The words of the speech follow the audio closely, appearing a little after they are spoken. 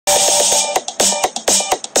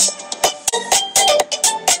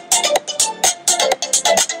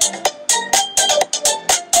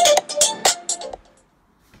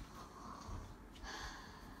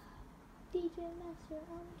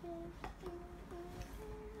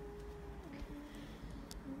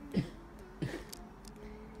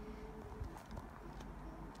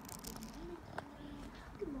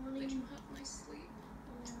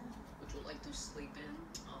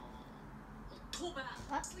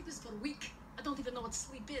sleep is for weak. I don't even know what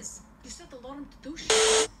sleep is. You set the alarm to do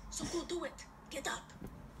shit. So go do it. Get up.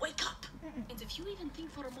 Wake up. And if you even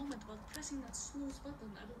think for a moment about pressing that snooze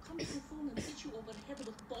button, I will come to your phone and hit you over the head with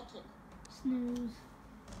a bottle. Snooze.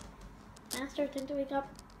 Master, time to wake up.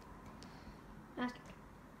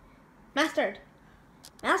 Mastered.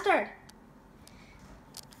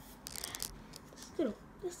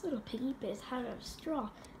 This little piggy bit his hat out of straw.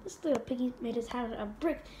 This little piggy made his hat out of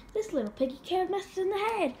brick. This little piggy carried Master in the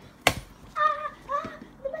head.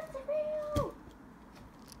 The best are real.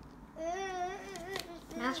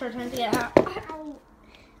 Master, time to get up. Ow.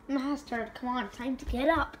 Master, come on, time to get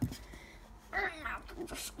up.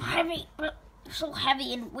 So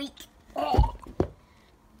heavy and weak. Oh.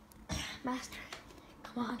 Master,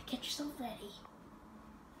 come on, get yourself ready.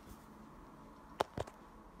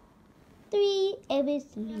 3 hours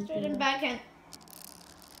later. Master, and back in.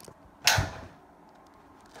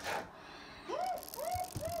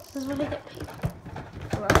 This is what I get paid.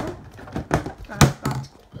 Hello?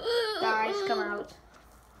 Guys, come out.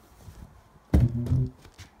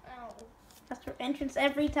 Ow. That's your entrance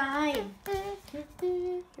every time.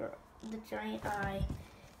 You're the giant eye.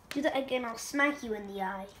 Do that again, I'll smack you in the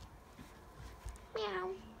eye. Meow.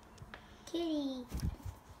 Kitty.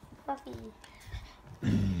 Puppy.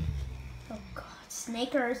 Oh God.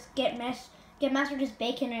 Snakers, get Master just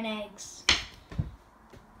bacon and eggs.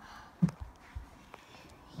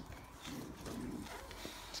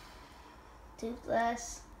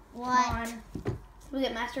 Toothless. What? Come on. We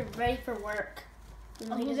get Master ready for work.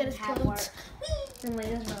 Oh, he look doesn't at his have coat. work. And he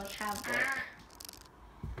doesn't really have work.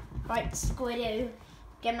 Alright, Squiddo.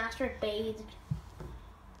 Get Master bathed.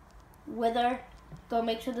 Wither. Go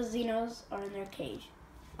make sure the Xenos are in their cage.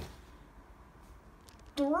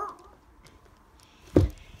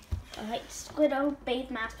 Alright, Squiddo, bathe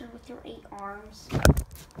Master with your 8 arms.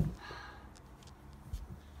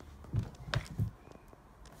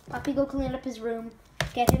 Puppy, go clean up his room.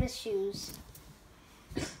 Get him his shoes.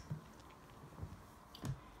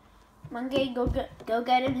 Monkey, go get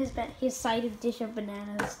him his side of dish of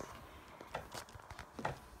bananas.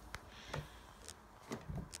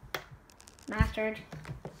 Mastered.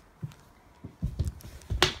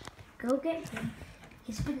 Go get him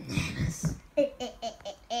his bananas.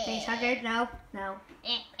 Face hugger, no. No.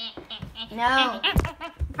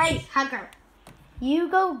 Face hugger. You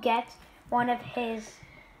go get one of his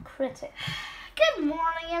critics. Good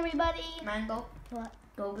morning, everybody. Mango. What?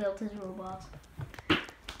 Go build his robot.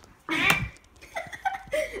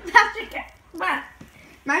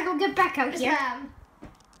 Mango, get back out here.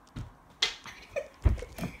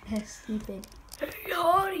 Stupid. Hey,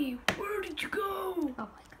 Honey, where did you go? Oh my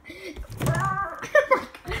God.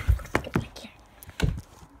 Get back here.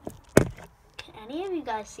 Can any of you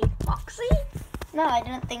guys see Foxy? No, I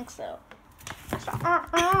didn't think so.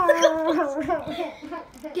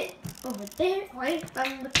 Get over there, right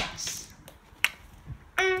from the bus.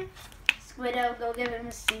 Squiddo, go give him a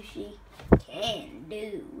sushi. Can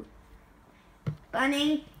do.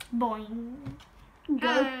 Bunny, Boing.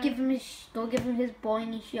 go give him his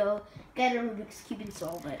boingy show. Get a Rubik's Cube and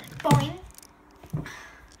solve it. Boing.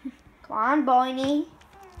 Come on, Boiny.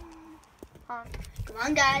 Come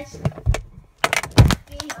on, guys.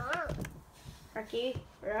 Rocky,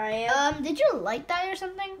 where are you? Did you light that or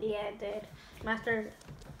something? Yeah, I did. Master.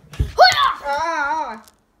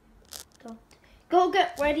 Go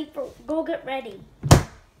get ready. Go get ready.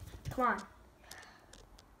 Come on.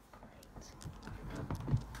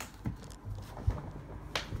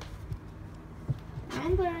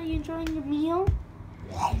 Angler, are you enjoying your meal?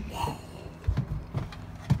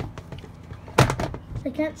 I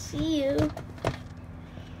can't see you.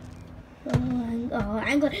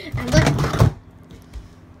 Angler.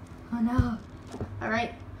 Oh no.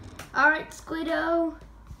 Alright, Squiddo.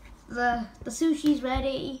 The sushi's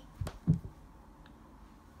ready.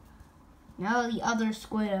 No, the other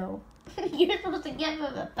Squiddo. You're supposed to give him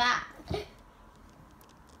a bath.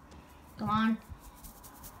 Come on.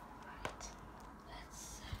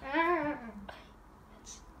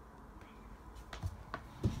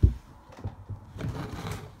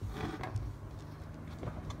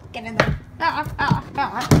 Get in there. Oh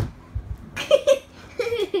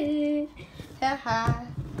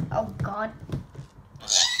God.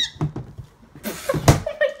 Oh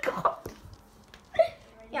my God.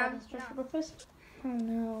 Yeah, Oh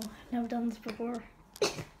no, I've never done this before.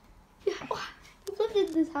 You've lived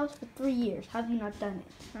in this house for 3 years. How have you not done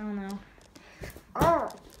it? I don't know. Oh,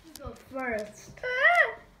 you go first.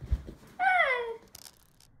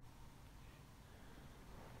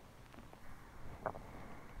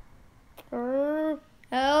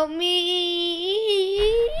 Help me!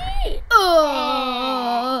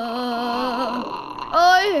 Oh.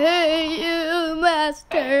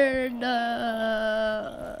 Master,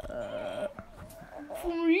 no.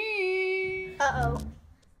 Free. Uh-oh.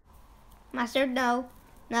 Master, no.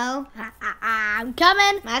 No. I'm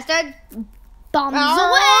coming. Master. Bombs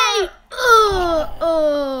away.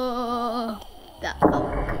 That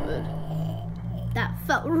felt good. That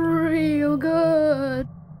felt real good.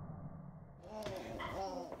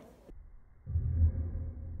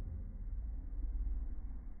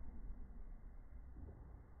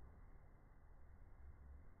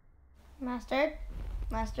 Master.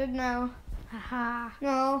 Master, no. Haha.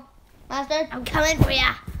 No. Master. I'm coming for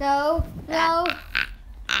ya. No. No.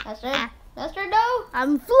 Master. Master, no.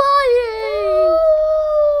 I'm flying.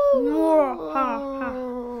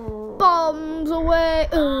 Bombs away.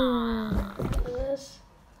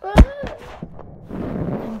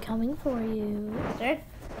 I'm coming for you. Master.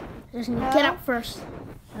 Just need to get up first.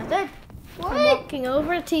 Master. I'm walking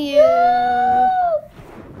over to you.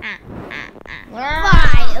 Fly.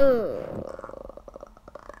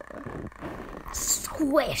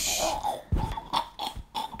 Squish.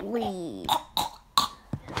 Bleed.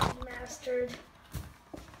 Mastered.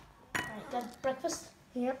 Alright, that's breakfast.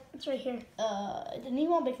 Yep, it's right here. Didn't you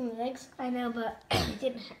want bacon and eggs? I know, but we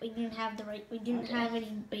didn't have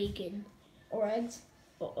any bacon Or eggs?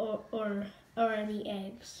 or any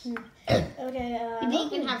eggs. Okay, We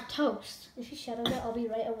didn't even have toast. if you shut a bit, I'll be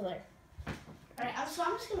right over there. Alright, so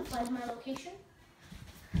I'm just gonna fly to my location.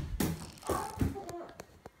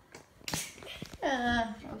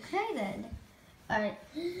 Okay then. Alright.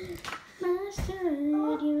 Master,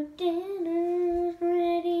 your dinner's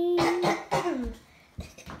ready.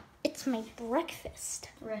 It's my breakfast.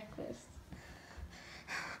 Breakfast.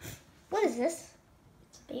 What is this?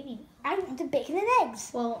 It's baby. I want the bacon and eggs.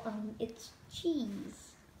 Well, it's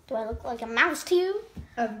cheese. Do I look like a mouse to you?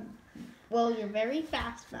 Well, you're very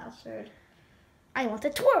fast, Master. I want the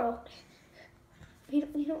twirl. We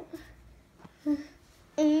don't.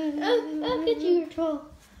 I'll get you your twirl.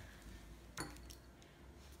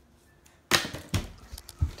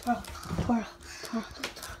 Twirl, twirl, twirl,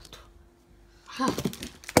 twirl, twirl.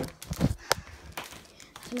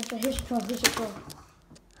 Here's your twirl, here's your twirl.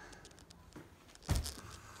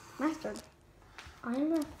 Master, I'm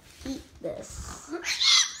gonna eat this.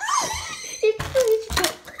 it's twirl.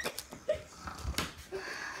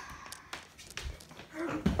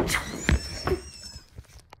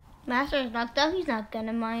 Master's knocked up. He's not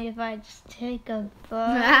gonna mind if I just take a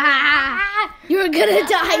bite. You're gonna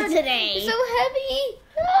die today. It's so heavy.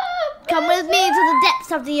 Come with me to the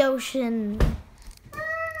depths of the ocean.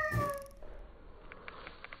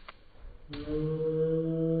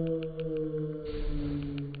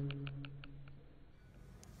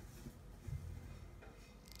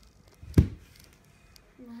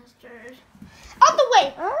 Master. On the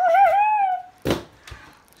way.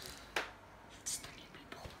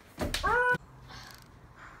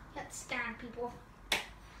 Let's scan people.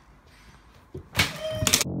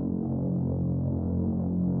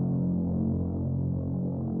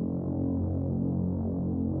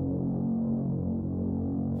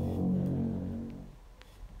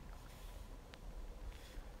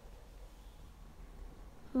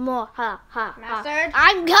 More, ha, ha, Master? ha.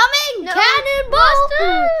 I'm coming! No. Cannon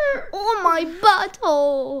Buster! Oh, my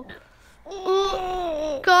butthole!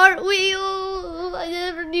 Cartwheel! I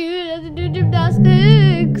never knew how to do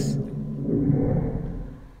gymnastics.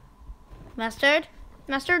 Mustard?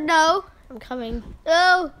 Mustard, no. I'm coming.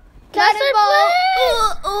 Oh! Cannonball!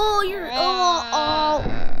 Oh, you're... Oh,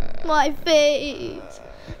 my face.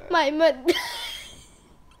 My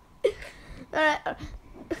Alright.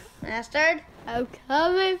 Mustard? I'm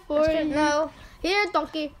coming for Mustard, you. no. Here,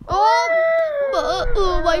 donkey.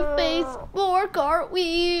 Oh, my face. More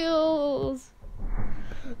cartwheels.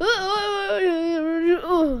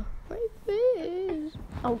 My face.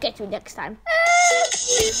 I'll get you next time.